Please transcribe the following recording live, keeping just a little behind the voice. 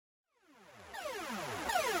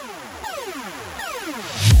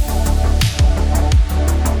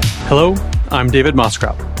Hello, I'm David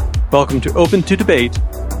Moscrop. Welcome to Open to Debate,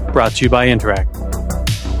 brought to you by Interact.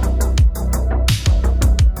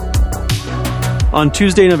 On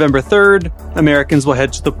Tuesday, November 3rd, Americans will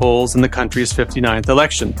head to the polls in the country's 59th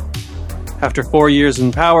election. After 4 years in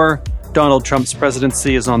power, Donald Trump's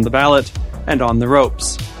presidency is on the ballot and on the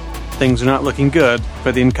ropes. Things are not looking good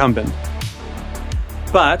for the incumbent.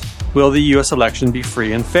 But will the U.S. election be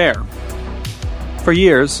free and fair? For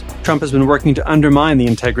years, Trump has been working to undermine the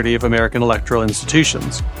integrity of American electoral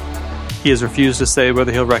institutions. He has refused to say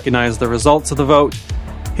whether he'll recognize the results of the vote.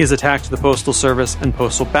 He has attacked the Postal Service and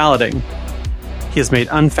postal balloting. He has made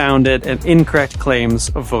unfounded and incorrect claims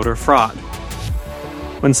of voter fraud.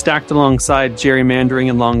 When stacked alongside gerrymandering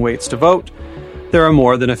and long waits to vote, there are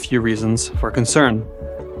more than a few reasons for concern.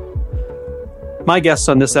 My guest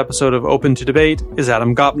on this episode of Open to Debate is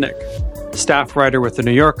Adam Gopnik, staff writer with The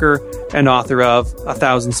New Yorker and author of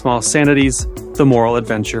 1000 Small Sanities, The Moral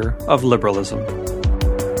Adventure of Liberalism.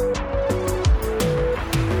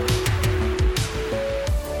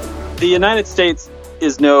 The United States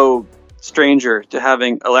is no stranger to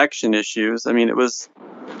having election issues. I mean, it was,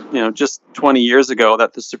 just 20 years ago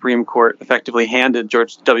that the Supreme Court effectively handed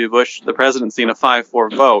George W. Bush the presidency in a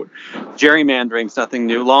 5-4 vote. Gerrymandering's nothing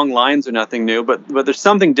new. Long lines are nothing new, but there's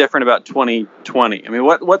something different about 2020. I mean,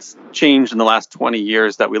 what's changed in the last 20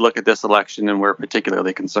 years that we look at this election and we're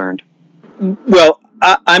particularly concerned? Well,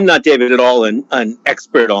 I'm not, David, at all an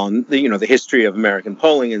expert on the history of American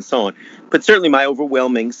polling and so on, but certainly my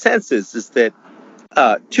overwhelming sense is that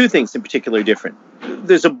two things in particular are different.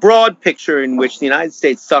 There's a broad picture in which the United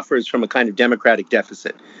States suffers from a kind of democratic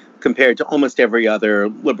deficit compared to almost every other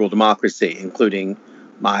liberal democracy, including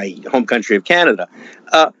my home country of Canada.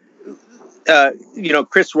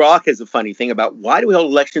 Chris Rock has a funny thing about why do we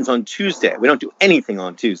hold elections on Tuesday? We don't do anything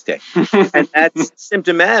on Tuesday. And that's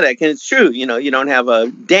symptomatic. And it's true. You don't have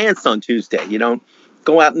a dance on Tuesday. You don't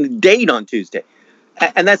go out and date on Tuesday.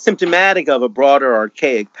 And that's symptomatic of a broader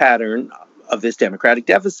archaic pattern of this democratic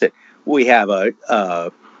deficit. We have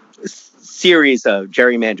a series of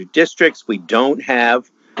gerrymandered districts. We don't have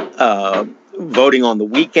voting on the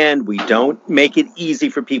weekend. We don't make it easy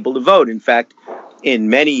for people to vote. In fact, in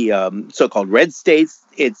many so-called red states,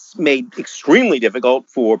 it's made extremely difficult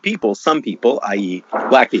for some people, i.e.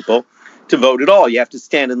 black people, to vote at all. You have to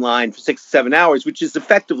stand in line for 6 to 7 hours, which is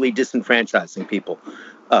effectively disenfranchising people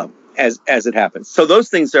as it happens. So those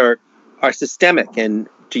things are systemic, and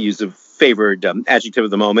to use a favored adjective of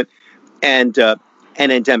the moment, and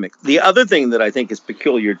endemic. The other thing that I think is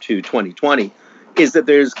peculiar to 2020 is that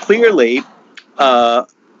there's clearly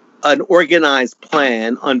an organized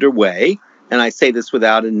plan underway, and I say this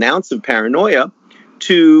without an ounce of paranoia,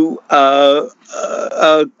 to cloud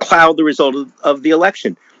the result of the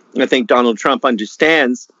election. I think Donald Trump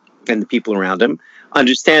understands, and the people around him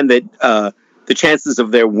understand, that the chances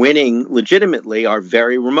of their winning legitimately are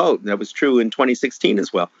very remote. And that was true in 2016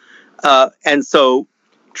 as well. And so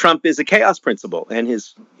Trump is a chaos principle, and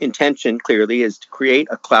his intention clearly is to create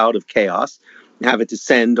a cloud of chaos, have it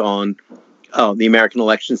descend on the American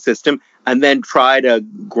election system, and then try to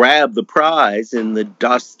grab the prize in the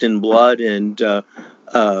dust and blood and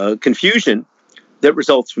confusion that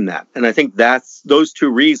results from that. And I think that's those two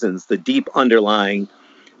reasons, the deep underlying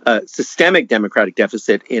systemic democratic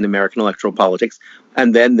deficit in American electoral politics,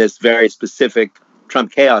 and then this very specific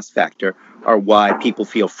Trump chaos factor, are why people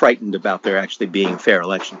feel frightened about there actually being a fair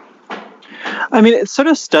election. I mean, it's sort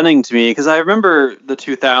of stunning to me because I remember the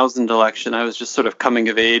 2000 election. I was just sort of coming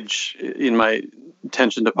of age in my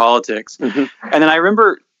attention to politics. Mm-hmm. And then I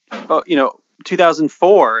remember,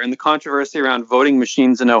 2004 and the controversy around voting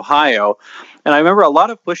machines in Ohio. And I remember a lot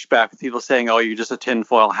of pushback with people saying, oh, you're just a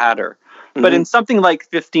tinfoil hatter. Mm-hmm. But in something like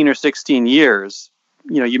 15 or 16 years,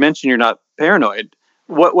 you mentioned you're not paranoid.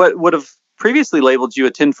 What would have previously labeled you a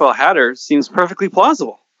tinfoil hatter seems perfectly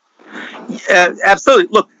plausible. Yeah, absolutely.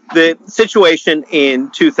 Look, the situation in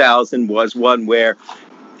 2000 was one where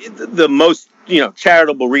the most,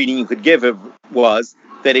 charitable reading you could give it was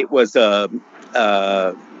that it was it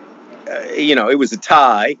was a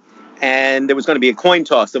tie, and there was going to be a coin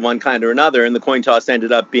toss of one kind or another, and the coin toss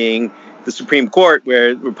ended up being the Supreme Court,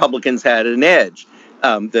 where Republicans had an edge.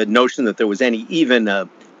 The notion that there was even a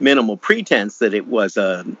minimal pretense that it was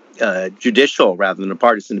a judicial rather than a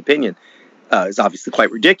partisan opinion is obviously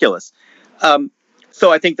quite ridiculous.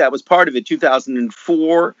 So I think that was part of it.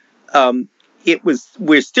 2004,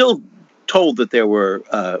 we're still told that there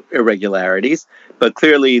were irregularities, but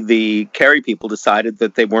clearly the Kerry people decided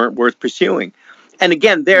that they weren't worth pursuing. And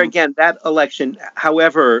again, that election,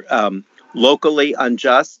 however locally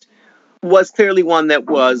unjust, was clearly one that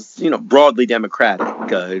was, broadly democratic.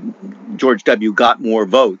 George W. got more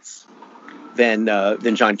votes than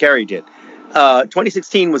John Kerry did.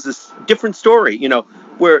 2016 was this different story.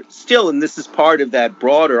 We're still, and this is part of that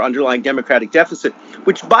broader underlying Democratic deficit,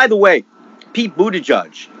 which, by the way, Pete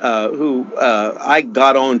Buttigieg, who I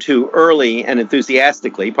got on to early and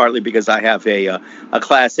enthusiastically, partly because I have a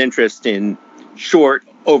class interest in short,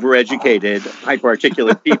 overeducated,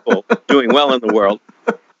 hyperarticulate people doing well in the world,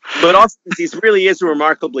 but also he really is a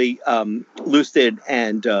remarkably lucid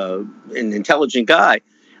and an intelligent guy.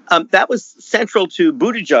 That was central to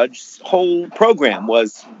Buttigieg's whole program,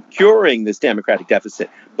 was curing this Democratic deficit,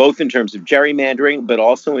 both in terms of gerrymandering, but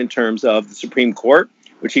also in terms of the Supreme Court,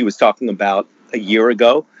 which he was talking about a year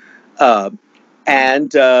ago,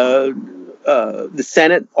 and the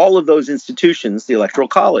Senate, all of those institutions, the Electoral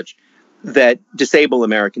College, that disable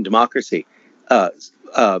American democracy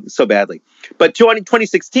so badly. But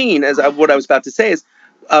 2016, what I was about to say is,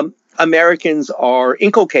 Americans are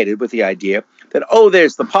inculcated with the idea that,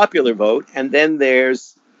 there's the popular vote, and then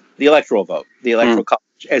there's the electoral vote, the Electoral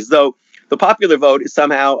College, as though the popular vote is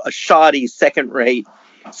somehow a shoddy, second-rate,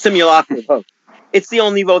 simulacral vote. It's the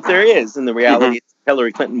only vote there is, and the reality is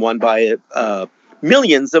Hillary Clinton won by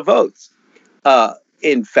millions of votes,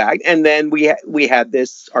 in fact. And then we had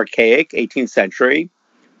this archaic 18th century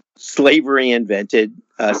slavery-invented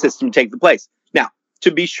system take the place. Now,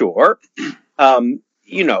 to be sure,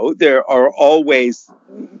 there are always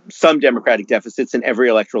some democratic deficits in every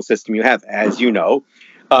electoral system you have, as you know.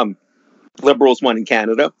 Liberals won in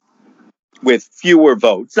Canada with fewer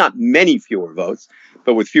votes, not many fewer votes,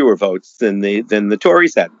 but with fewer votes than the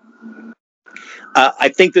Tories had. I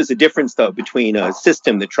think there's a difference, though, between a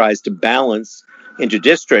system that tries to balance into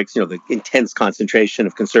districts, the intense concentration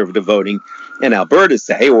of conservative voting in Alberta,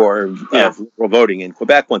 say, or liberal voting in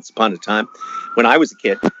Quebec once upon a time when I was a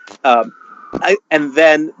kid. And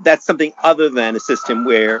then that's something other than a system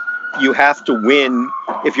where you have to win,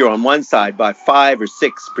 if you're on one side, by 5 or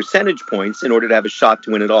 6 percentage points in order to have a shot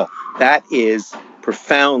to win it all. That is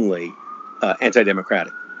profoundly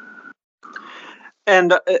anti-democratic.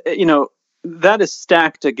 And, that is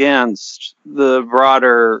stacked against the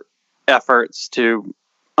broader efforts to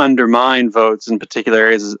undermine votes in particular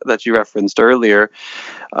areas that you referenced earlier.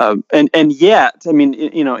 And yet, in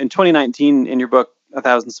 2019, in your book,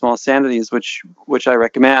 1,000 Small Sanities, which I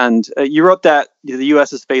recommend, you wrote that the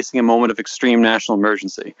U.S. is facing a moment of extreme national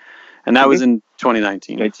emergency. And that was in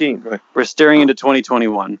 2019. Right. We're staring into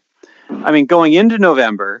 2021. Going into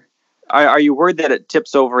November, are you worried that it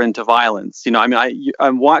tips over into violence?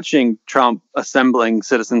 I'm watching Trump assembling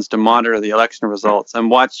citizens to monitor the election results. I'm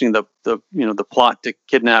watching the plot to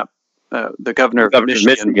kidnap the governor of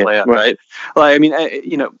Michigan play out, right?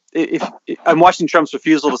 If I'm watching Trump's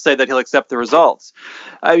refusal to say that he'll accept the results.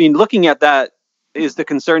 Looking at that, is the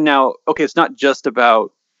concern now, okay, it's not just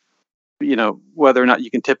about, whether or not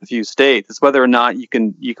you can tip a few states. It's whether or not you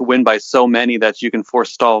can win by so many that you can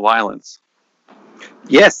forestall violence.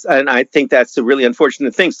 Yes, and I think that's a really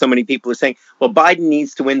unfortunate thing. So many people are saying, well, Biden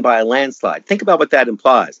needs to win by a landslide. Think about what that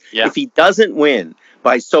implies. Yeah. If he doesn't win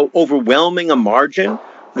by so overwhelming a margin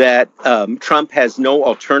that Trump has no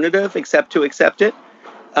alternative except to accept it,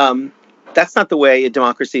 that's not the way a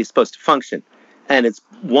democracy is supposed to function. And it's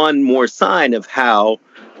one more sign of how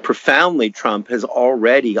profoundly Trump has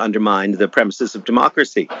already undermined the premises of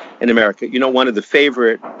democracy in America. One of the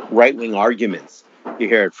favorite right-wing arguments, you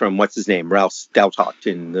hear it from, what's his name, Ralph Stouthart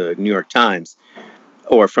in the New York Times,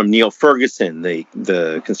 or from Neil Ferguson,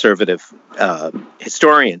 the conservative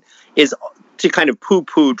historian, is to kind of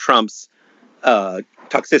poo-poo Trump's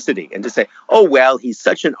toxicity and to say, oh, well, he's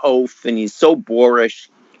such an oaf and he's so boorish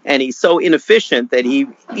and he's so inefficient that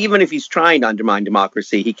even if he's trying to undermine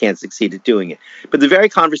democracy, he can't succeed at doing it. But the very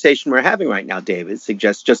conversation we're having right now, David,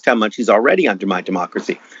 suggests just how much he's already undermined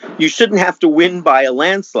democracy. You shouldn't have to win by a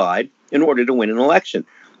landslide in order to win an election.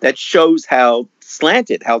 That shows how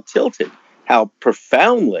slanted, how tilted, how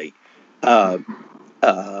profoundly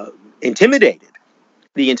intimidated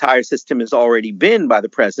the entire system has already been by the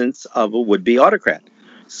presence of a would-be autocrat.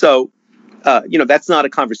 So, that's not a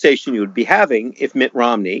conversation you would be having if Mitt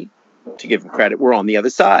Romney, to give him credit, were on the other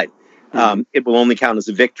side. It will only count as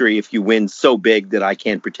a victory if you win so big that I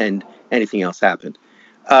can't pretend anything else happened.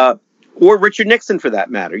 Or Richard Nixon, for that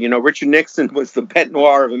matter. Richard Nixon was the pet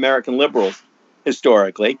noir of American liberals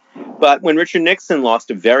historically. But when Richard Nixon lost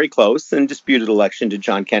a very close and disputed election to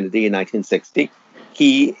John Kennedy in 1960,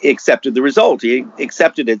 he accepted the result. He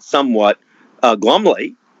accepted it somewhat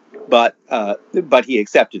glumly, but he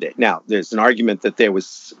accepted it. Now, there's an argument that there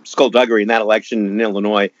was skullduggery in that election in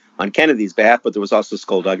Illinois on Kennedy's behalf, but there was also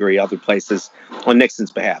skullduggery other places on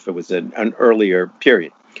Nixon's behalf. It was an earlier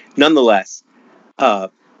period. Nonetheless,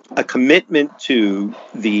 a commitment to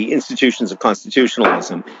the institutions of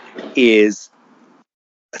constitutionalism is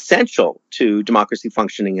essential to democracy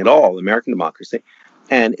functioning at all, American democracy.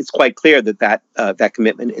 And it's quite clear that that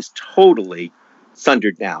commitment is totally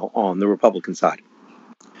sundered now on the Republican side.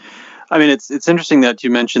 I mean, it's interesting that you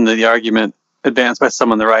mentioned the argument advanced by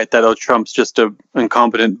some on the right that, Trump's just an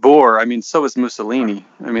incompetent bore. I mean, so is Mussolini.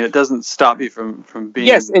 I mean, it doesn't stop you from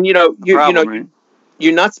being right?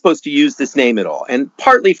 You're not supposed to use this name at all, and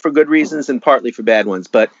partly for good reasons and partly for bad ones.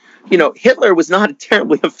 But Hitler was not a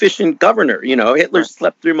terribly efficient governor. Hitler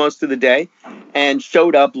slept through most of the day and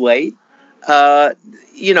showed up late.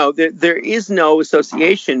 There is no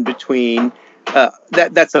association between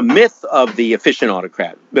that's a myth of the efficient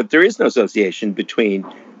autocrat, but there is no association between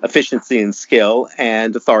efficiency and skill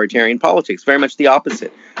and authoritarian politics. Very much the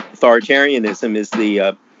opposite. Authoritarianism is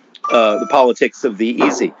the politics of the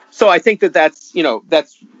easy. So I think that's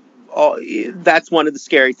one of the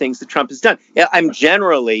scary things that Trump has done. I'm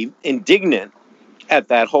generally indignant at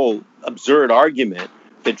that whole absurd argument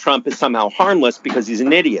that Trump is somehow harmless because he's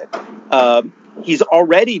an idiot. He's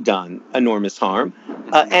already done enormous harm,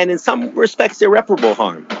 and in some respects irreparable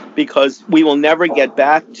harm, because we will never get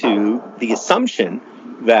back to the assumption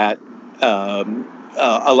that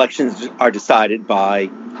elections are decided by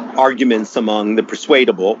arguments among the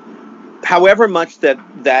persuadable, however much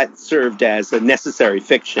that served as a necessary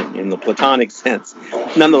fiction in the Platonic sense.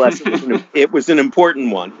 Nonetheless, it was an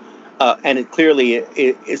important one, and it clearly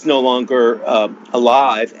is no longer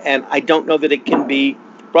alive, and I don't know that it can be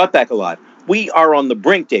brought back alive. We are on the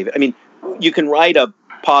brink, David. I mean, you can write a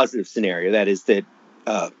positive scenario, that is that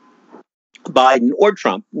Biden or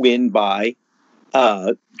Trump win by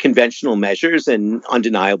conventional measures, and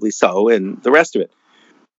undeniably so, and the rest of it.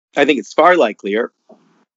 I think it's far likelier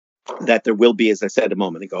that there will be, as I said a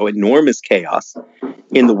moment ago, enormous chaos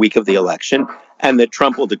in the week of the election, and that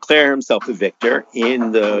Trump will declare himself the victor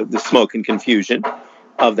in the smoke and confusion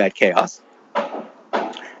of that chaos,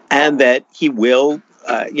 and that he will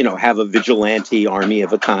have a vigilante army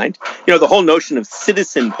of a kind. The whole notion of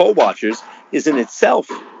citizen poll watchers is in itself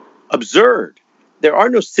absurd. There are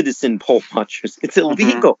no citizen poll watchers. It's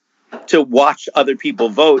illegal to watch other people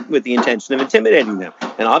vote with the intention of intimidating them.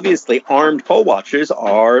 And obviously, armed poll watchers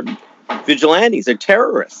are vigilantes, they're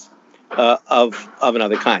terrorists of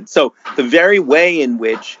another kind. So the very way in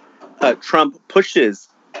which Trump pushes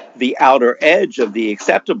the outer edge of the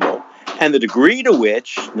acceptable, and the degree to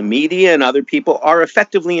which the media and other people are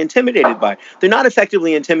effectively intimidated by it. They're not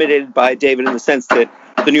effectively intimidated by it, David, in the sense that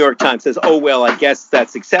the New York Times says, oh, well, I guess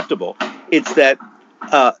that's acceptable. It's that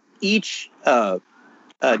each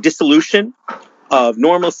dissolution of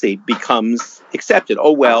normalcy becomes accepted.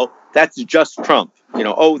 Oh, well, that's just Trump.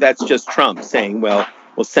 That's just Trump saying, well,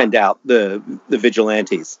 we'll send out the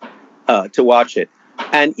vigilantes to watch it.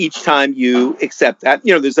 And each time you accept that,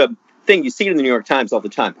 there's a thing, you see it in the New York Times all the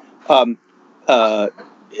time.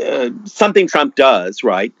 Something Trump does,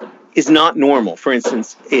 right, is not normal. For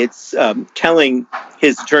instance, it's telling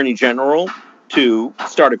his attorney general to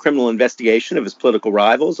start a criminal investigation of his political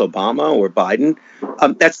rivals, Obama or Biden.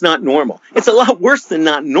 That's not normal. It's a lot worse than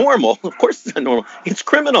not normal. Of course it's not normal. It's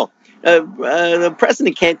criminal. The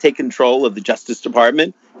president can't take control of the Justice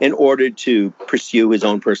Department in order to pursue his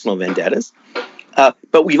own personal vendettas.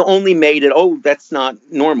 But we've only made it, that's not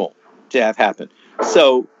normal to have happen.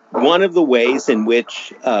 So one of the ways in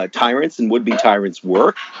which tyrants and would-be tyrants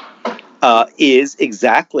work is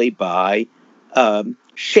exactly by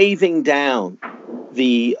shaving down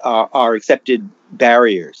our accepted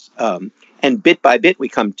barriers, and bit by bit we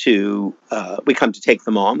come to take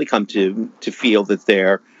them on. We come to feel that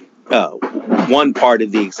they're one part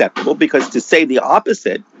of the acceptable, because to say the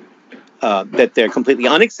opposite, that they're completely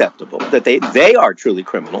unacceptable, that they are truly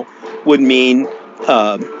criminal, would mean,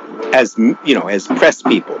 as press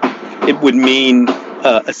people, it would mean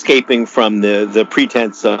escaping from the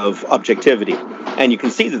pretense of objectivity. And you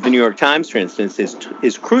can see that the New York Times, for instance,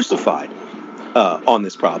 is crucified on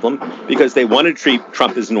this problem, because they want to treat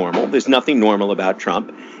Trump as normal. There's nothing normal about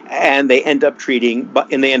Trump, and they end up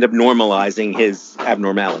normalizing his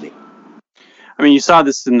abnormality. I mean, you saw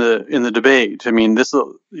this in the debate. I mean,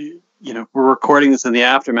 we're recording this in the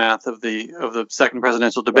aftermath of the second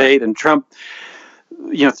presidential debate, and Trump,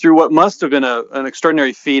 through what must have been an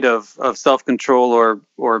extraordinary feat of self-control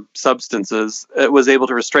or substances, was able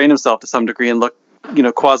to restrain himself to some degree and look,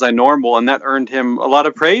 quasi-normal, and that earned him a lot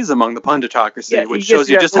of praise among the punditocracy, which shows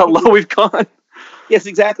you just how low we've gone. Yes,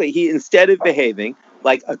 exactly. He, instead of behaving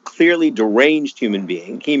like a clearly deranged human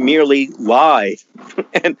being, he merely lied,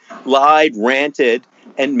 ranted,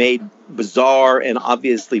 and made bizarre and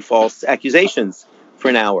obviously false accusations for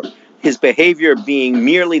an hour. his behavior being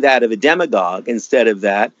merely that of a demagogue instead of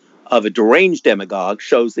that of a deranged demagogue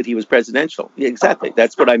shows that he was presidential. Exactly.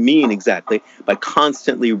 That's what I mean exactly by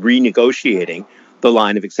constantly renegotiating the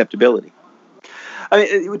line of acceptability. I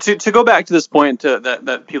mean, to go back to this point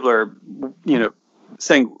that people are,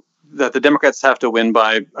 saying that the Democrats have to win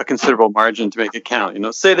by a considerable margin to make it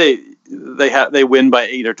count. Say they win by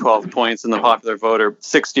 8 or 12 points in the popular vote, or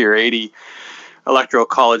 60 or 80 electoral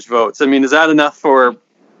college votes. I mean, is that enough for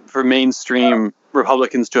mainstream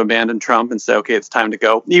Republicans to abandon Trump and say, okay, it's time to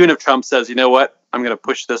go? Even if Trump says, you know what, I'm going to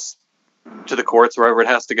push this to the courts, wherever it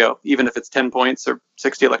has to go, even if it's 10 points or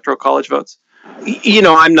 60 electoral college votes?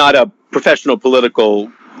 I'm not a professional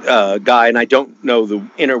political guy, and I don't know the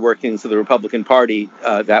inner workings of the Republican Party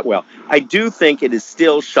that well. I do think it is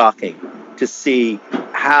still shocking to see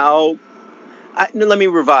how... let me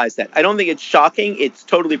revise that. I don't think it's shocking. It's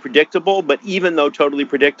totally predictable, but even though totally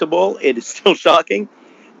predictable, it is still shocking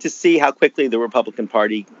to see how quickly the Republican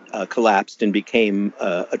Party collapsed and became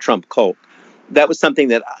a Trump cult. That was something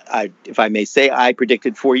that if I may say, I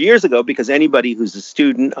predicted 4 years ago, because anybody who's a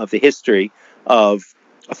student of the history of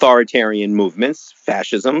authoritarian movements,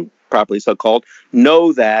 fascism, properly so called,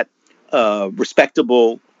 know that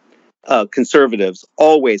respectable conservatives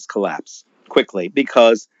always collapse quickly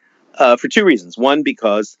because for two reasons. One,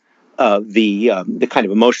 because the kind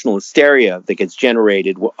of emotional hysteria that gets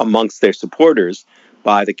generated amongst their supporters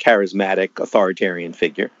by the charismatic authoritarian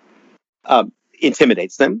figure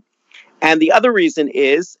intimidates them. And the other reason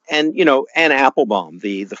is, and Anne Applebaum,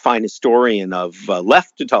 the fine historian of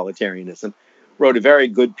left totalitarianism, wrote a very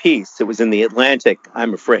good piece. It was in the Atlantic,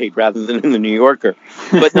 I'm afraid, rather than in the New Yorker,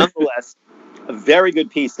 but nonetheless, a very good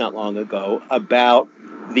piece not long ago about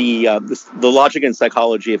the logic and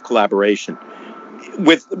psychology of collaboration,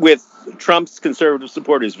 with Trump's conservative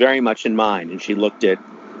supporters very much in mind. And she looked at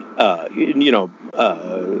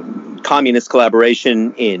communist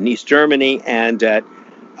collaboration in East Germany, and at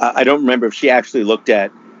I don't remember if she actually looked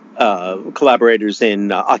at collaborators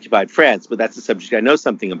in occupied France, but that's a subject I know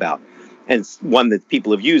something about, and it's one that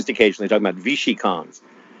people have used occasionally, talking about Vichy cons.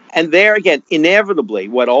 And there again, inevitably,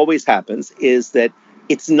 what always happens is that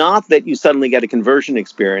it's not that you suddenly get a conversion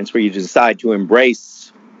experience where you decide to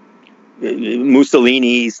embrace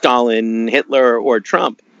Mussolini, Stalin, Hitler, or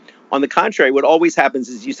Trump. On the contrary, what always happens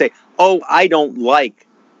is you say, oh, I don't like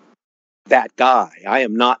that guy. I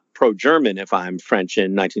am not pro-German if I'm French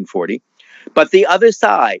in 1940. But the other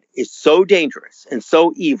side is so dangerous and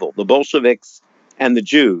so evil. The Bolsheviks and the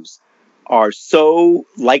Jews are so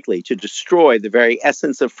likely to destroy the very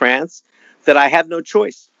essence of France that I have no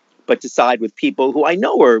choice but to side with people who I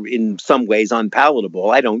know are in some ways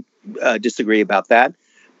unpalatable. I don't disagree about that.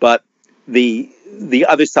 But the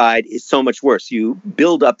other side is so much worse. You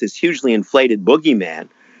build up this hugely inflated boogeyman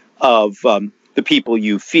of the people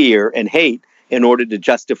you fear and hate in order to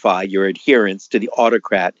justify your adherence to the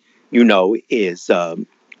autocrat is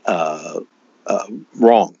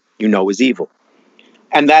wrong, is evil.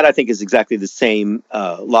 And that, I think, is exactly the same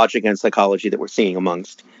logic and psychology that we're seeing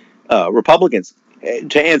amongst Republicans.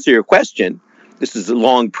 To answer your question, this is a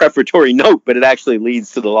long prefatory note, but it actually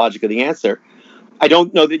leads to the logic of the answer. I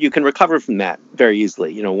don't know that you can recover from that very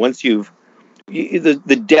easily. Once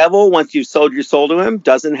the devil, once you've sold your soul to him,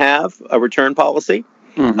 doesn't have a return policy.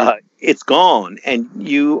 Mm-hmm. It's gone, and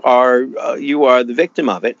you are the victim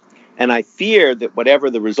of it. And I fear that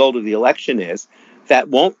whatever the result of the election is, that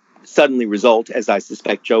won't suddenly result, as I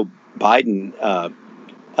suspect Joe Biden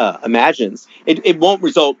imagines. It won't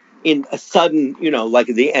result in a sudden, like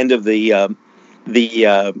at the end of the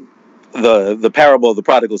parable of the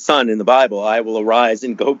prodigal son in the Bible. I will arise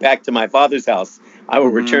and go back to my father's house. I will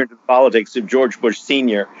return to the politics of George Bush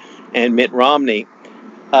Sr. and Mitt Romney.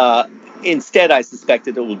 Instead, I suspect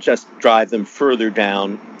that it will just drive them further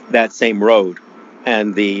down that same road,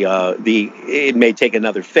 and it may take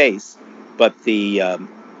another face, but the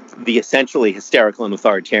essentially hysterical and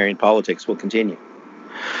authoritarian politics will continue.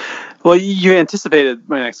 Well, you anticipated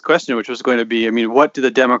my next question, which was going to be, what do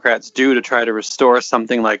the Democrats do to try to restore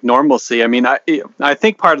something like normalcy? I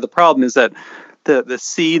think part of the problem is that the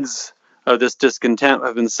seeds of this discontent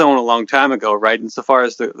have been sown a long time ago, right? Insofar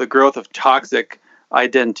as the growth of toxic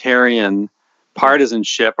identitarian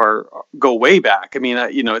partisanship go way back.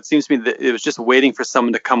 It seems to me that it was just waiting for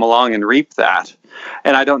someone to come along and reap that.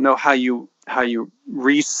 And I don't know how you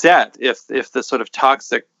reset if the sort of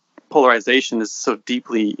toxic polarization is so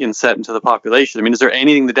deeply inset into the population. Is there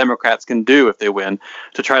anything the Democrats can do if they win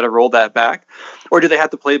to try to roll that back? Or do they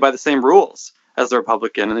have to play by the same rules as the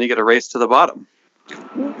Republican, and then you get a race to the bottom?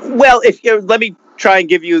 Well, let me try and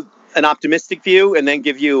give you an optimistic view and then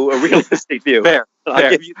give you a realistic view. Fair.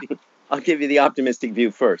 I'll give you the optimistic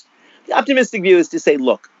view first. The optimistic view is to say,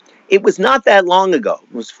 look, it was not that long ago,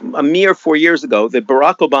 it was a mere 4 years ago, that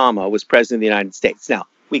Barack Obama was president of the United States. Now,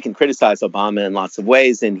 we can criticize Obama in lots of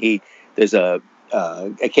ways, and there's a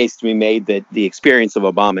case to be made that the experience of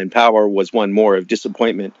Obama in power was one more of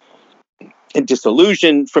disappointment and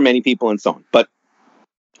disillusion for many people and so on. But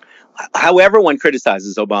however one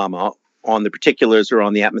criticizes Obama on the particulars or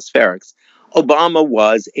on the atmospherics, Obama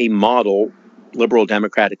was a model liberal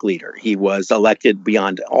democratic leader. He was elected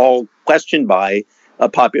beyond all question by a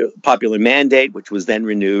popular mandate, which was then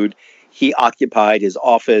renewed. He occupied his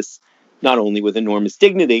office not only with enormous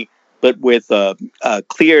dignity, but with a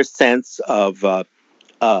clear sense of what's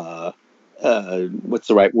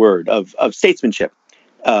the right word, of statesmanship.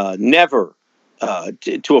 Never,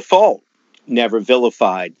 to a fault, never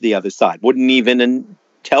vilified the other side. Wouldn't even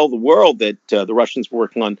tell the world that the Russians were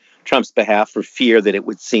working on Trump's behalf for fear that it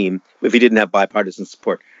would seem, if he didn't have bipartisan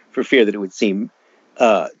support, for fear that it would seem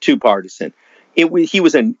too partisan. He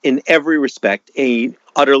was in every respect a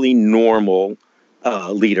utterly normal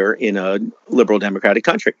leader in a liberal democratic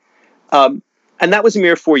country. And that was a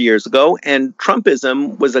mere 4 years ago. And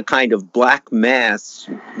Trumpism was a kind of black mass,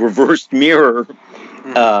 reversed mirror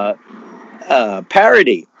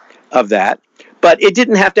parody of that. But it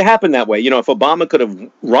didn't have to happen that way. You know, if Obama could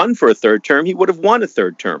have run for a third term, he would have won a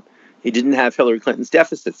third term. He didn't have Hillary Clinton's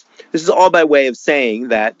deficits. This is all by way of saying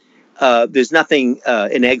that there's nothing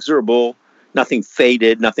inexorable, nothing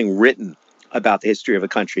fated, nothing written about the history of a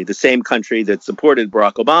country. The same country that supported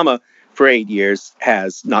Barack Obama for 8 years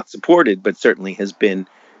has not supported, but certainly has been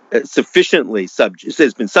sufficiently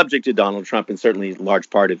subject to Donald Trump, and certainly a large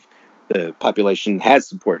part of the population has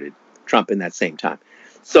supported Trump in that same time.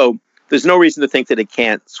 So there's no reason to think that it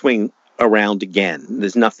can't swing around again.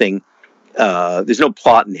 There's nothing, there's no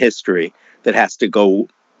plot in history that has to go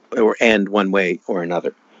or end one way or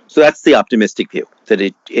another. So that's the optimistic view, that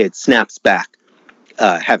it snaps back,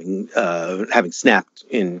 having snapped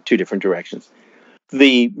in two different directions.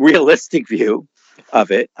 The realistic view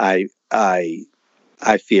of it, I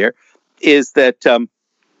fear, is that that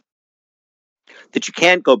you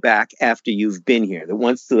can't go back after you've been here. That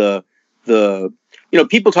once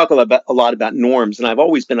people talk a lot about norms, and I've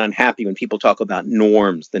always been unhappy when people talk about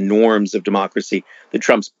norms, the norms of democracy that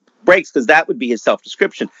Trump breaks, because that would be his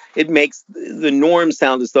self-description. It makes the norms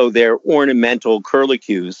sound as though they're ornamental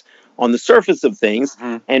curlicues on the surface of things,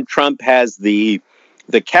 and Trump has the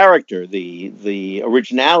character, the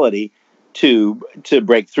originality to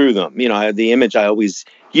break through them. You know, the image I always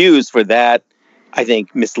use for that, I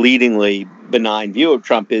think, misleadingly benign view of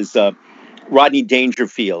Trump is Rodney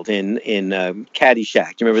Dangerfield in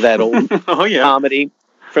Caddyshack. Do you remember that old comedy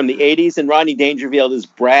from the 80s? And Rodney Dangerfield is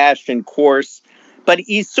brash and coarse, but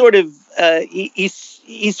he's sort of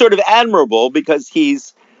he's sort of admirable because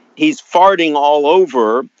he's farting all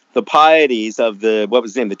over the pieties of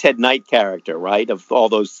the Ted Knight character, right? Of all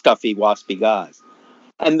those stuffy, waspy guys.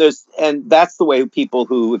 And that's the way people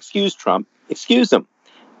who excuse Trump excuse him.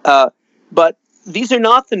 But these are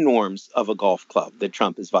not the norms of a golf club that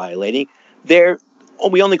Trump is violating.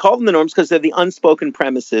 We only call them the norms because they're the unspoken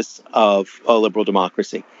premises of a liberal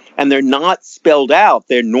democracy. And they're not spelled out.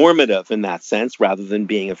 They're normative in that sense rather than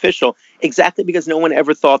being official, exactly because no one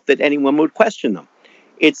ever thought that anyone would question them.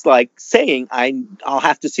 It's like saying, I'll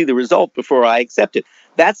have to see the result before I accept it.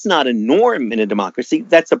 That's not a norm in a democracy.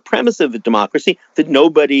 That's a premise of a democracy that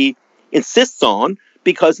nobody insists on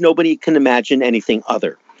because nobody can imagine anything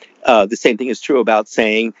other. The same thing is true about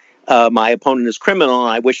saying, my opponent is criminal,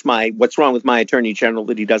 and I wish what's wrong with my attorney general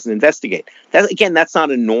that he doesn't investigate. That's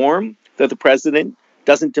not a norm, that the president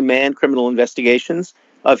doesn't demand criminal investigations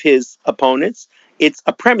of his opponents. It's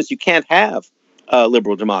a premise. You can't have a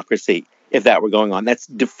liberal democracy if that were going on. That's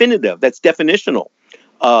definitive. That's definitional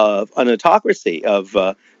of an autocracy, of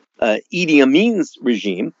Idi Amin's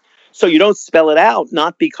regime. So you don't spell it out,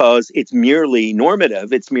 not because it's merely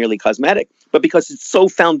normative, it's merely cosmetic, but because it's so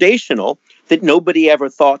foundational that nobody ever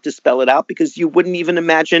thought to spell it out, because you wouldn't even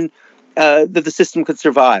imagine that the system could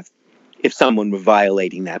survive if someone were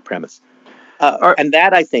violating that premise. And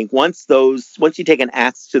that, I think, once you take an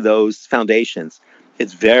axe to those foundations,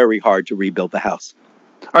 it's very hard to rebuild the house.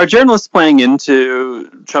 Are journalists playing into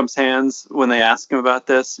Trump's hands when they ask him about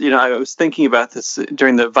this? You know, I was thinking about this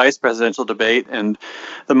during the vice presidential debate, and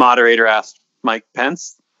the moderator asked Mike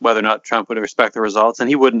Pence whether or not Trump would respect the results, and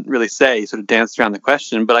he wouldn't really say. He sort of danced around the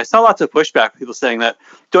question. But I saw lots of pushback, people saying that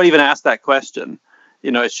don't even ask that question.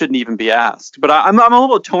 You know, it shouldn't even be asked. But I'm a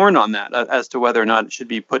little torn on that as to whether or not it should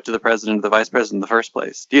be put to the president or the vice president in the first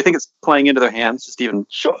place. Do you think it's playing into their hands, just even?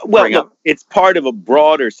 Sure. Well, look, it's part of a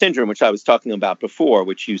broader syndrome, which I was talking about before,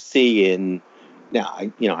 which you see in Now,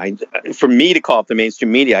 for me to call it the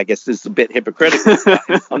mainstream media, I guess this is a bit hypocritical.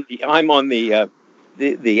 I'm on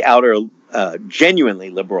the outer, genuinely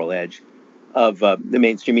liberal edge of the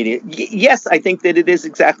mainstream media. Yes, I think that it is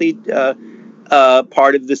exactly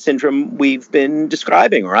part of the syndrome we've been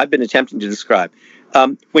describing, or I've been attempting to describe.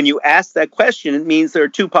 When you ask that question, it means there are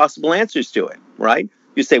two possible answers to it, right?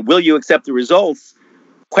 You say, "Will you accept the results?"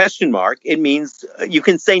 Question mark. It means you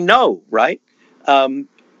can say no, right?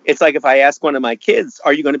 It's like if I ask one of my kids,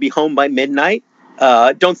 "Are you going to be home by midnight?"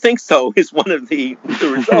 Don't think so is one of the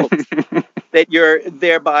results that you're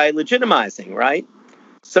thereby legitimizing, right?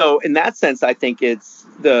 So in that sense, I think it's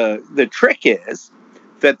the trick is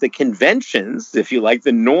that the conventions, if you like,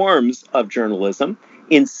 the norms of journalism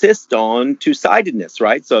insist on two-sidedness,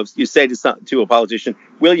 right? So if you say to a politician,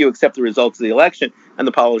 "Will you accept the results of the election?" and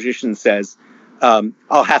the politician says,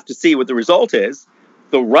 "I'll have to see what the result is,"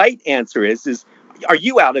 the right answer is, are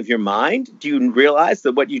you out of your mind? Do you realize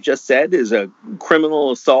that what you just said is a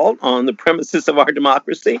criminal assault on the premises of our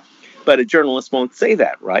democracy? But a journalist won't say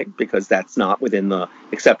that, right? Because that's not within the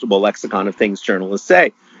acceptable lexicon of things journalists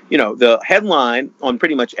say. The headline on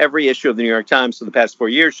pretty much every issue of the New York Times for the past 4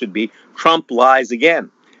 years should be "Trump lies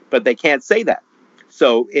again," but they can't say that.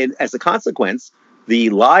 So as a consequence, the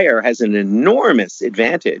liar has an enormous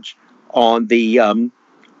advantage on the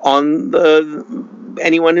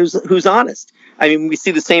anyone who's honest. I mean, we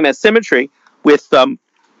see the same asymmetry with Biden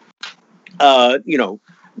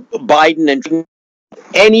and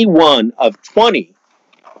any one of 20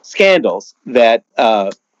 scandals that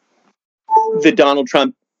Donald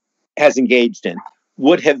Trump has engaged in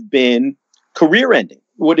would have been career ending,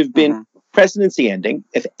 would have been presidency ending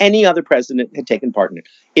if any other president had taken part in it.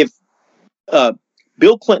 If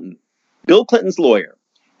Bill Clinton's lawyer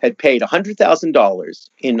had paid $100,000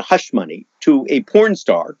 in hush money to a porn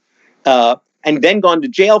star and then gone to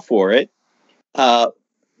jail for it,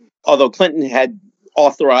 although Clinton had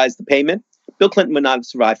authorized the payment, Bill Clinton would not have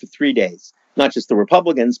survived for 3 days. Not just the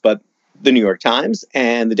Republicans, but the New York Times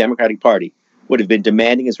and the Democratic Party would have been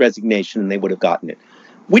demanding his resignation, and they would have gotten it.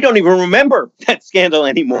 We don't even remember that scandal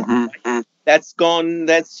anymore. That's gone.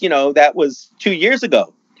 That was 2 years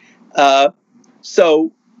ago.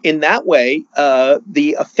 So in that way,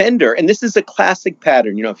 the offender, and this is a classic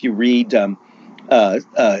pattern. If you read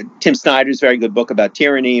Tim Snyder's very good book about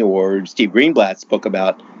tyranny, or Steve Greenblatt's book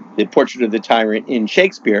about the portrait of the tyrant in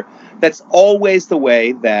Shakespeare, that's always the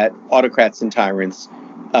way that autocrats and tyrants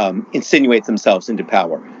insinuate themselves into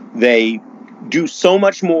power. They do so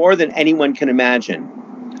much more than anyone can imagine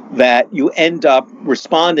that you end up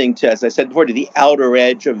responding to, as I said before, to the outer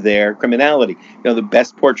edge of their criminality. The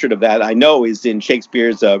best portrait of that I know is in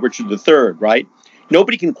Shakespeare's Richard III, right?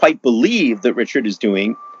 Nobody can quite believe that Richard is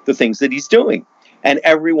doing the things that he's doing. And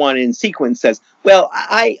everyone in sequence says, "Well,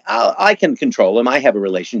 I can control him. I have a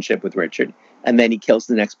relationship with Richard," and then he kills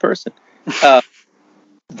the next person.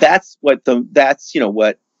 That's what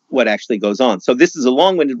actually goes on. So this is a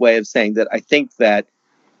long-winded way of saying that I think that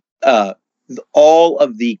all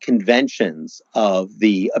of the conventions of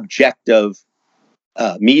the objective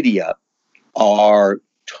media are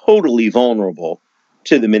totally vulnerable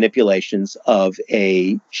to the manipulations of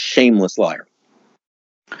a shameless liar.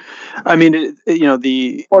 I mean,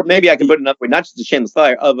 or maybe I can put it another way, not just a shameless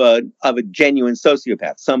liar, of a genuine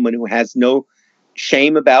sociopath, someone who has no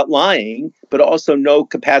shame about lying, but also no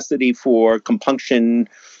capacity for compunction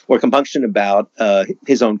about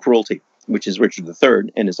his own cruelty, which is Richard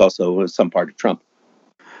III, and is also some part of Trump.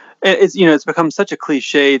 It's become such a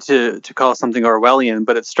cliche to call something Orwellian,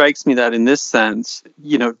 but it strikes me that in this sense,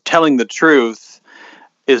 telling the truth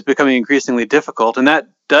is becoming increasingly difficult, and that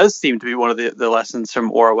does seem to be one of the lessons from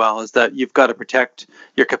Orwell, is that you've got to protect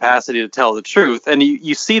your capacity to tell the truth. And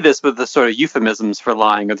you see this with the sort of euphemisms for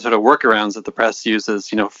lying, or the sort of workarounds that the press uses.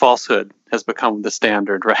 Falsehood has become the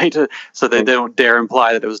standard, right? So they don't dare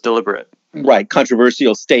imply that it was deliberate. Right.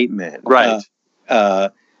 Controversial statement. Right.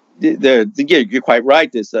 You're quite right.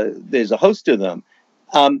 There's a host of them.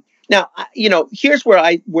 Now, here's where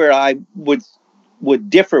I would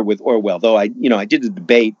differ with Orwell, though I did a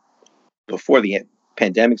debate before the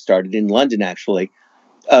pandemic started in London, actually,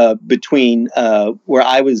 between where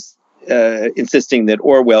I was insisting that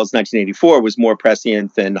Orwell's 1984 was more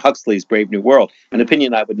prescient than Huxley's Brave New World, an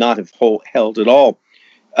opinion I would not have held at all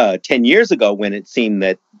 10 years ago, when it seemed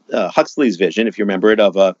that Huxley's vision, if you remember it,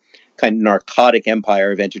 of a kind of narcotic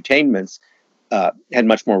empire of entertainments had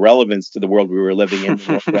much more relevance to the world we were living in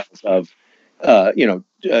than Orwell's of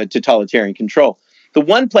totalitarian control. The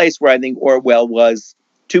one place where I think Orwell was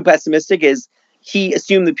too pessimistic is he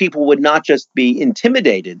assumed that people would not just be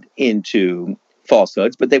intimidated into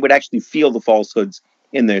falsehoods, but they would actually feel the falsehoods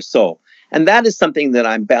in their soul. And that is something that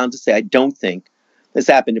I'm bound to say I don't think has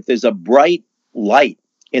happened. If there's a bright light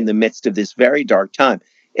in the midst of this very dark time,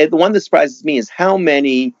 the one that surprises me is how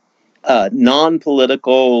many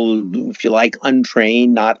non-political, if you like,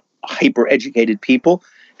 untrained, not hyper-educated people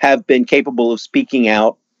have been capable of speaking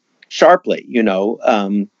out sharply.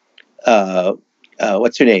 What's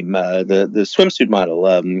her name? The swimsuit model,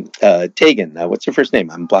 Teigen. What's her first name?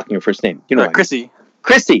 I'm blocking her first name. Chrissy.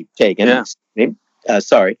 Chrissy Teigen. Yeah.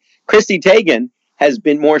 Sorry. Chrissy Teigen has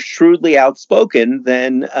been more shrewdly outspoken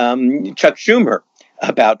than Chuck Schumer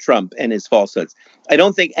about Trump and his falsehoods. I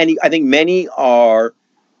think many are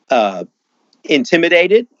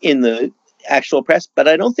intimidated in the actual press, but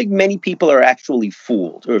I don't think many people are actually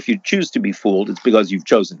fooled. Or if you choose to be fooled, it's because you've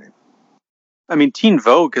chosen it. I mean, Teen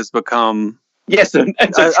Vogue has become a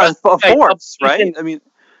force, right? I mean,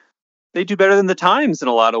 they do better than the Times in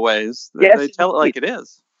a lot of ways. They tell it like it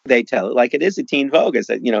is. They tell it like it is. A Teen Vogue is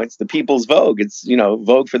that, it's the people's Vogue. It's,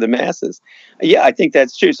 Vogue for the masses. Yeah, I think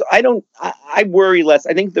that's true. So I worry less.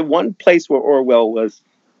 I think the one place where Orwell was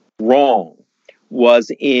wrong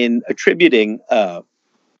was in attributing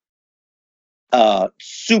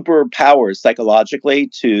superpowers psychologically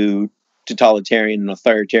to totalitarian and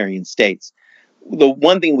authoritarian states. The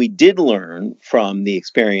one thing we did learn from the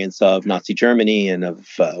experience of Nazi Germany and of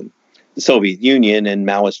the Soviet Union and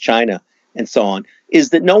Maoist China and so on is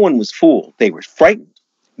that no one was fooled. They were frightened.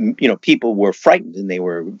 People were frightened, and they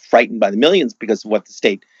were frightened by the millions because of what the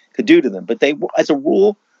state could do to them. But they, as a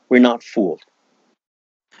rule, were not fooled.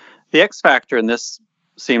 The X factor in this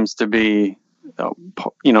seems to be,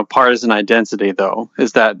 partisan identity, though,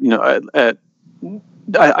 is that,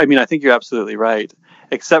 I think you're absolutely right.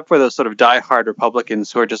 Except for those sort of diehard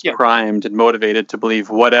Republicans who are just primed and motivated to believe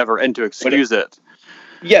whatever and to excuse it.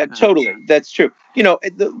 Yeah, totally. That's true.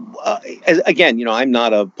 Again, I'm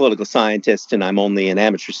not a political scientist and I'm only an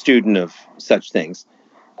amateur student of such things.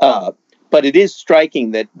 But it is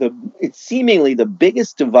striking that it's seemingly the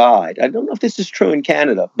biggest divide. I don't know if this is true in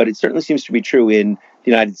Canada, but it certainly seems to be true in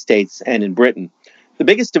the United States and in Britain. The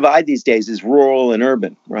biggest divide these days is rural and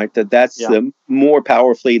urban, right? That's more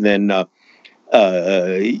powerfully than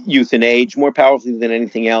youth and age, more powerfully than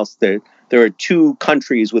anything else. There are two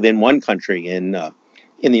countries within one country in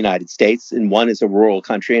the United States, and one is a rural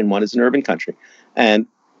country and one is an urban country. And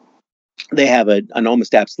they have an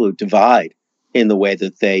almost absolute divide in the way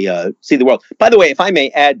that they see the world. By the way, if I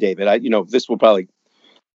may add, David, this will probably,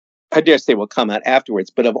 I dare say, will come out afterwards,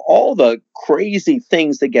 but of all the crazy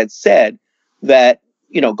things that get said that,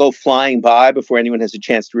 go flying by before anyone has a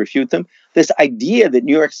chance to refute them, this idea that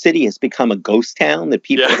New York City has become a ghost town, that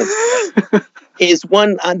people have, is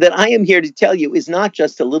one that I am here to tell you is not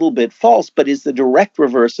just a little bit false, but is the direct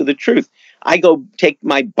reverse of the truth. I go take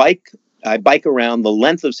my bike. I bike around the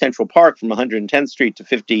length of Central Park from 110th Street to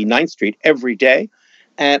 59th Street every day,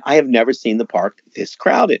 and I have never seen the park this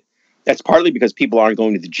crowded. That's partly because people aren't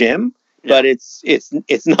going to the gym, but it's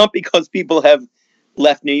not because people have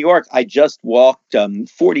left New York. I just walked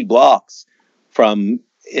 40 blocks from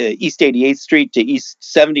East 88th Street to East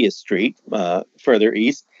 70th Street, further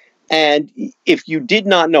east. And if you did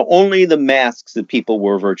not know, only the masks that people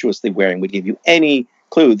were virtuously wearing would give you any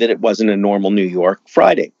clue that it wasn't a normal New York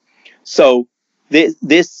Friday. So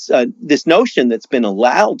this notion that's been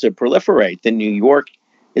allowed to proliferate that New York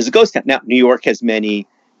is a ghost town. Now, New York has many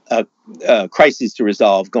crises to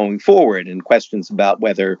resolve going forward, and questions about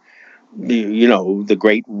whether the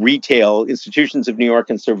great retail institutions of New York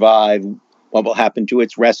can survive, what will happen to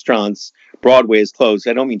its restaurants. Broadway is closed.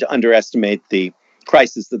 I don't mean to underestimate the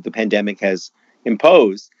crisis that the pandemic has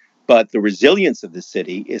imposed, but the resilience of the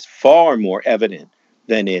city is far more evident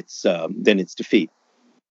than its defeat.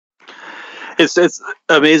 It's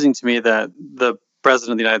amazing to me that the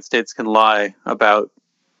president of the United States can lie about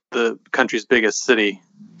the country's biggest city.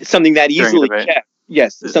 Something that easily checked.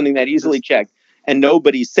 Yes, something that easily checked. And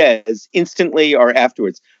nobody says instantly or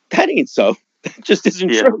afterwards, that ain't so. That just isn't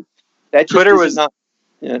true. That just Twitter was not.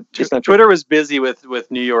 Twitter was busy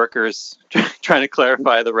with New Yorkers trying to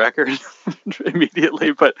clarify the record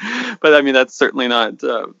immediately, but I mean that's certainly not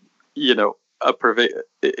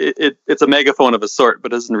it's a megaphone of a sort,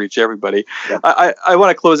 but doesn't reach everybody. Yeah. I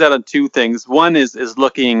want to close out on two things. One is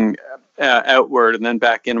looking outward and then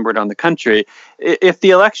back inward on the country. If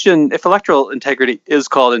electoral integrity is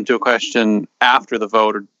called into a question after the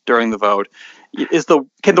vote or during the vote,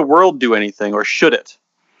 can the world do anything, or should it?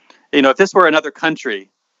 If this were another country,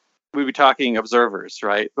 we'd be talking observers,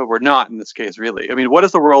 right? But we're not in this case, really. I mean, what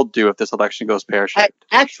does the world do if this election goes pear-shaped?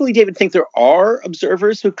 I actually, David, think there are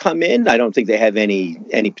observers who come in. I don't think they have any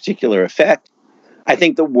particular effect. I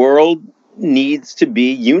think the world needs to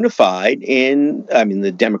be unified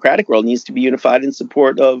the democratic world needs to be unified in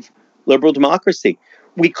support of liberal democracy.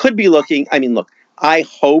 We could be looking, look, I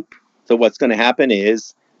hope that what's going to happen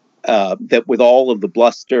is that with all of the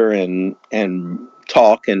bluster and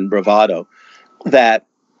talk and bravado, that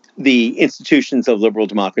the institutions of liberal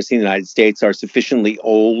democracy in the United States are sufficiently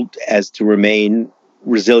old as to remain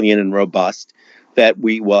resilient and robust, that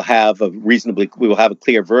we will have a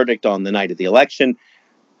clear verdict on the night of the election.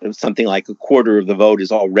 Something like a quarter of the vote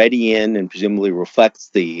is already in and presumably reflects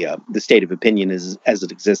the state of opinion as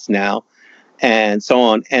it exists now, and so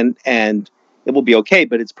on. And it will be okay,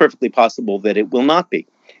 but it's perfectly possible that it will not be.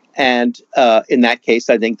 And in that case,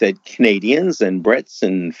 I think that Canadians and Brits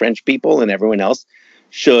and French people and everyone else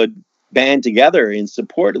should band together in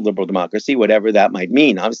support of liberal democracy, whatever that might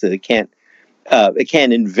mean. Obviously, it can't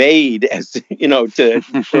invade, as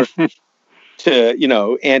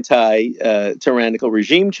to anti-tyrannical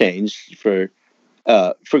regime change for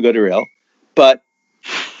good or ill. But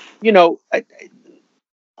I'm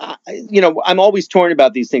always torn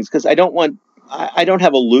about these things because I don't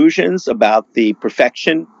have illusions about the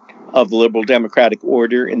perfection of the liberal democratic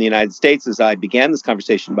order in the United States. As I began this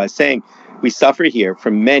conversation by saying, we suffer here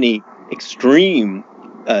from many extreme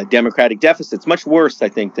democratic deficits, much worse, I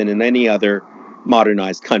think, than in any other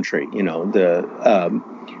modernized country.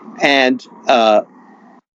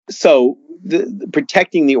 So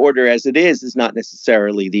protecting the order as it is not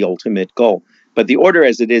necessarily the ultimate goal. But the order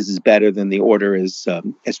as it is better than the order as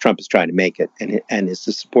Trump is trying to make it, and as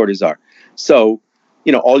the supporters are. So,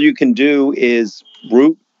 all you can do is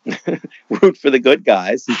root for the good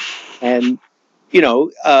guys, and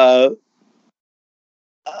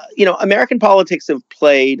American politics have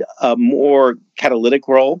played a more catalytic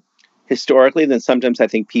role historically than sometimes I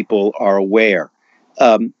think people are aware.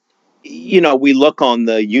 We look on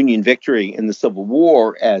the Union victory in the Civil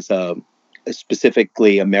War as a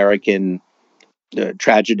specifically American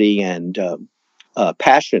tragedy and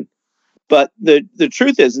passion. But the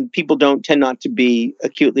truth is, and people tend not to be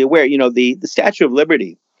acutely aware, the Statue of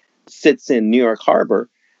Liberty sits in New York Harbor,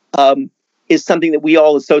 is something that we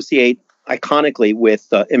all associate iconically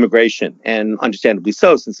with immigration, and understandably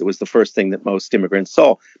so, since it was the first thing that most immigrants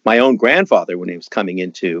saw. My own grandfather, when he was coming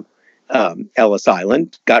into Ellis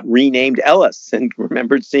Island, got renamed Ellis and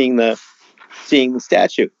remembered seeing the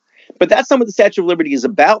statue. But that's not what the Statue of Liberty is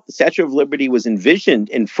about. The Statue of Liberty was envisioned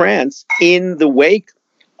in France in the wake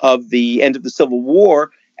of the end of the Civil War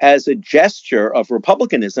as a gesture of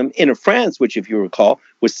republicanism in a France which, if you recall,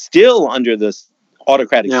 was still under this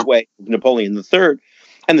autocratic sway of Napoleon III.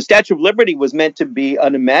 And the Statue of Liberty was meant to be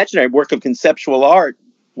an imaginary work of conceptual art,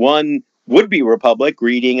 one would-be republic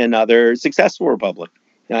greeting another successful republic,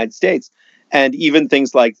 the United States. And even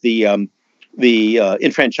things like the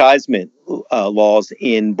enfranchisement laws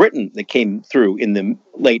in Britain that came through in the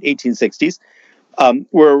late 1860s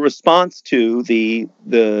were a response to the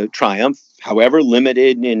triumph, however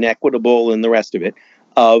limited and inequitable and the rest of it,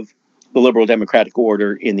 of the liberal democratic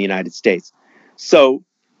order in the United States. So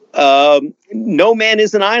no man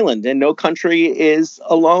is an island and no country is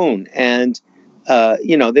alone. And,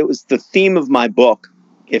 that was the theme of my book,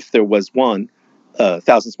 if there was one,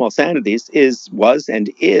 Thousand Small Sanities, was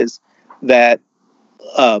and is that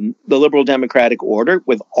the liberal democratic order,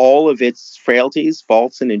 with all of its frailties,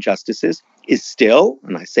 faults, and injustices, is still,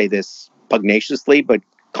 and I say this pugnaciously but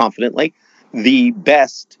confidently, the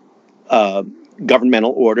best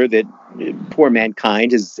governmental order that poor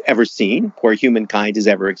mankind has ever seen, poor humankind has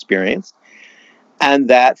ever experienced, and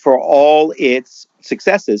that for all its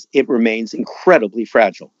successes, it remains incredibly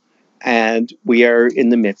fragile. And we are in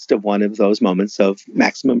the midst of one of those moments of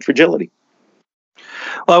maximum fragility.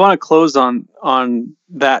 Well, I want to close on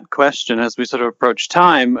that question as we sort of approach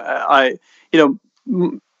time.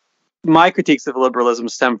 My critiques of liberalism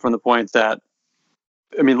stem from the point that,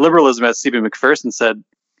 liberalism, as C.B. Macpherson said,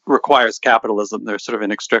 requires capitalism. They're sort of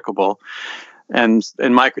inextricable. And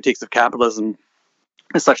my critiques of capitalism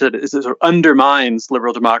is such that it sort of undermines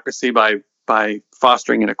liberal democracy by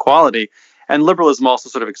fostering inequality. And liberalism also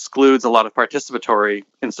sort of excludes a lot of participatory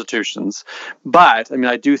institutions. But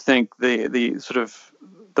I do think the sort of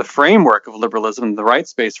the framework of liberalism, the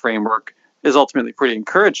rights-based framework, is ultimately pretty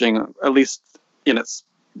encouraging, at least in its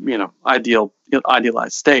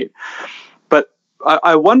idealized state. But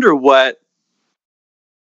I wonder what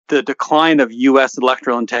the decline of U.S.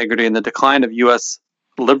 electoral integrity and the decline of U.S.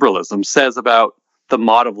 liberalism says about the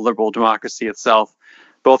model of liberal democracy itself,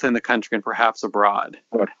 both in the country and perhaps abroad.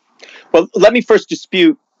 Well, let me first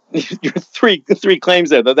dispute your three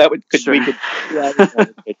claims there, though. That would we could.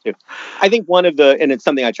 I think one of the, and it's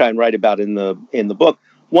something I try and write about in the book.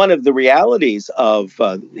 one of the realities of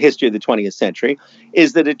history of the 20th century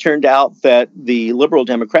is that it turned out that the liberal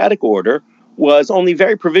democratic order was only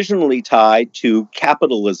very provisionally tied to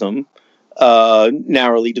capitalism,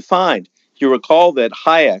 narrowly defined. You recall that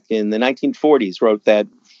Hayek in the 1940s wrote that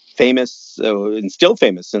famous and still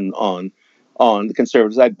famous on the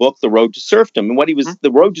conservative side book, The Road to Serfdom. And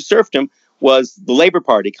the road to serfdom was the Labour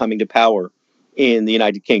Party coming to power in the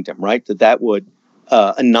United Kingdom, right? That would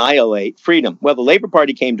annihilate freedom. Well, the Labour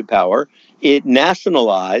Party came to power. It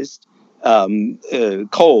nationalized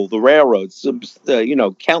coal, the railroads,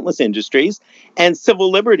 countless industries, and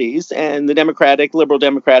civil liberties, and the liberal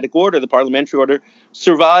democratic order, the parliamentary order,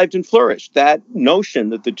 survived and flourished. That notion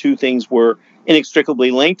that the two things were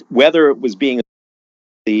inextricably linked, whether it was being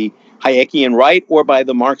the Hayekian right or by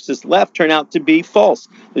the Marxist left, turned out to be false.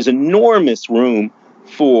 There's enormous room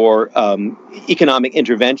for economic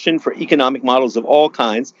intervention, for economic models of all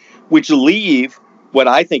kinds, which leave what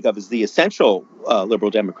I think of as the essential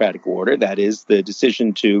liberal democratic order, that is the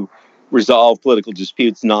decision to resolve political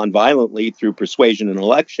disputes nonviolently through persuasion and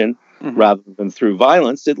election rather than through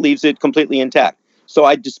violence. It leaves it completely intact. So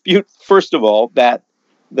I dispute, first of all, that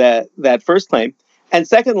first claim. And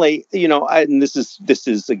secondly, and this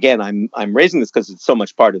is again, I'm raising this because it's so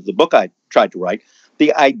much part of the book I tried to write.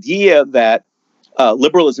 The idea that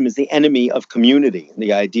liberalism is the enemy of community,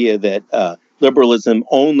 the idea that liberalism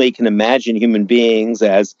only can imagine human beings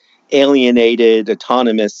as alienated,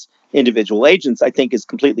 autonomous individual agents, I think is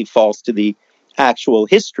completely false to the actual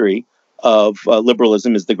history of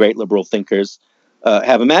liberalism as the great liberal thinkers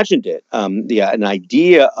have imagined it. An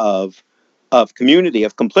idea of community,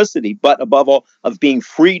 of complicity, but above all, of being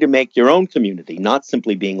free to make your own community, not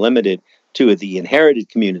simply being limited to the inherited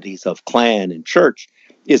communities of clan and church,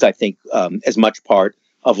 is, I think, as much part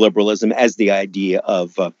of liberalism as the idea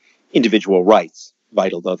of individual rights,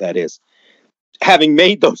 vital though that is. Having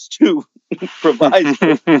made those two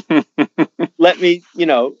provisos, let me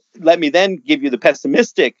then give you the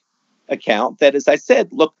pessimistic account that, as I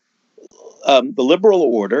said, look, the liberal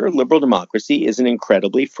order, liberal democracy, is an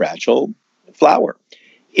incredibly fragile flower.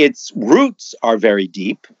 Its roots are very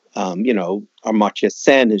deep. Amartya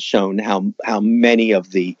Sen has shown how many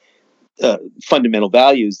of the fundamental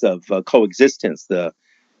values of coexistence, the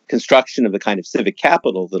construction of the kind of civic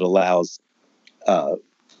capital that allows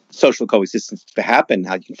social coexistence to happen,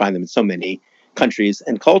 how you can find them in so many countries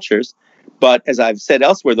and cultures. But as I've said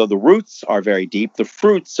elsewhere, though the roots are very deep, the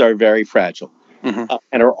fruits are very fragile and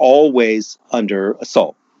are always under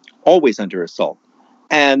assault,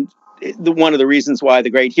 And one of the reasons why the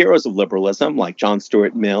great heroes of liberalism, like John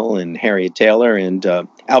Stuart Mill and Harriet Taylor and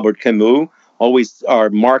Albert Camus, always are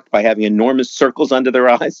marked by having enormous circles under their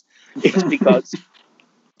eyes, is because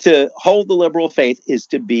to hold the liberal faith is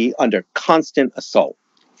to be under constant assault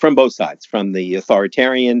from both sides, from the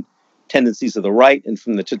authoritarian tendencies of the right and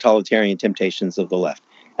from the totalitarian temptations of the left.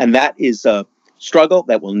 And that is a struggle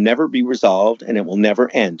that will never be resolved and it will never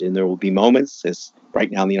end. And there will be moments, as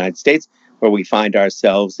right now in the United States, where we find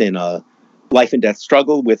ourselves in a life and death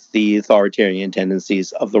struggle with the authoritarian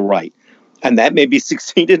tendencies of the right. And that may be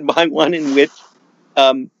succeeded by one in which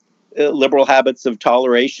liberal habits of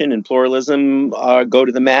toleration and pluralism go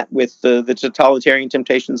to the mat with the totalitarian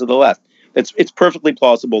temptations of the left. It's perfectly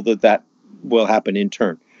plausible that will happen in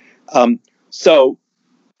turn. So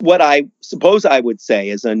what I suppose I would say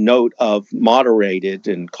as a note of moderated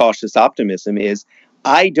and cautious optimism is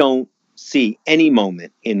I don't see any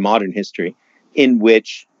moment in modern history in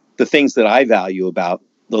which the things that I value about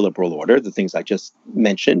the liberal order, the things I just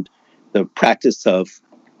mentioned, the practice of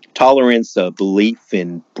tolerance, of belief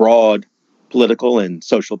in broad political and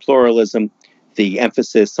social pluralism, the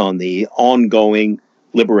emphasis on the ongoing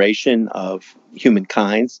liberation of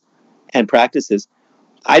humankinds and practices,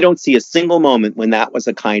 I don't see a single moment when that was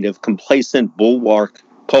a kind of complacent bulwark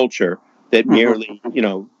culture that merely,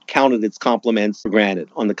 counted its compliments for granted.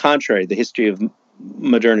 On the contrary, the history of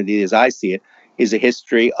modernity, as I see it, is a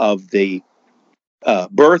history of the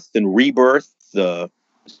birth and rebirth, the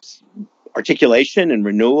articulation and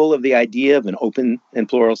renewal of the idea of an open and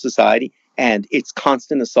plural society, and its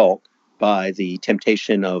constant assault by the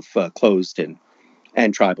temptation of closed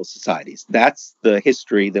and tribal societies. That's the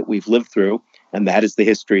history that we've lived through, and that is the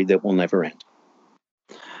history that will never end.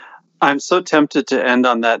 I'm so tempted to end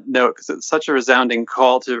on that note because it's such a resounding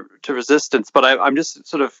call to resistance, but I'm just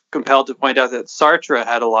sort of compelled to point out that Sartre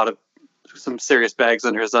had some serious bags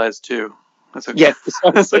under his eyes too. Yes.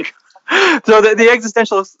 So the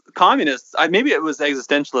existentialist communists, maybe it was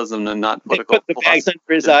existentialism and not political. They put the bags under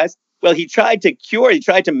his eyes. Well, he tried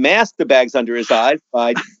to mask the bags under his eyes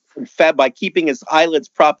by keeping his eyelids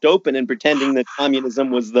propped open and pretending that communism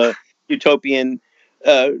was the utopian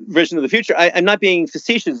version of the future. I'm not being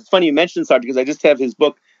facetious. It's funny you mentioned Sartre because I just have his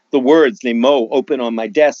book, The Words, Les Mots, open on my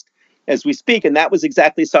desk as we speak. And that was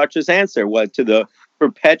exactly Sartre's answer to the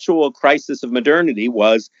perpetual crisis of modernity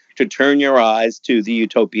was to turn your eyes to the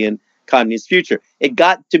utopian communist future. It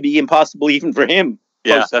got to be impossible even for him.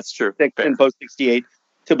 Yeah, that's true. And post-68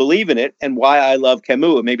 to believe in it. And why I love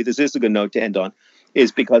Camus, and maybe this is a good note to end on,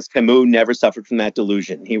 is because Camus never suffered from that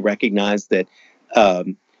delusion. He recognized that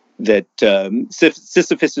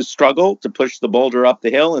Sisyphus' struggle to push the boulder up the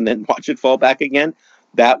hill and then watch it fall back again,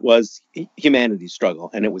 that was humanity's struggle,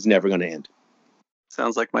 and it was never going to end.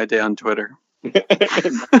 Sounds like my day on Twitter.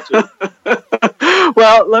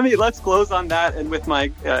 Well, let's close on that, and with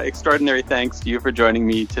my extraordinary thanks to you for joining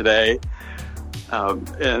me today.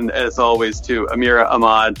 And as always, to Amira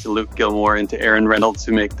Ahmad, to Luke Gilmore, and to Aaron Reynolds,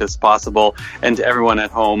 who make this possible, and to everyone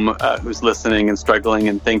at home who's listening and struggling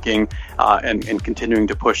and thinking and continuing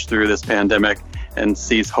to push through this pandemic and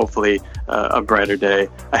sees hopefully a brighter day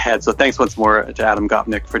ahead. So thanks once more to Adam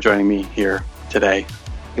Gopnik for joining me here today.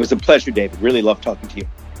 It was a pleasure, David. Really loved talking to you.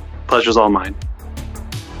 Pleasure's all mine.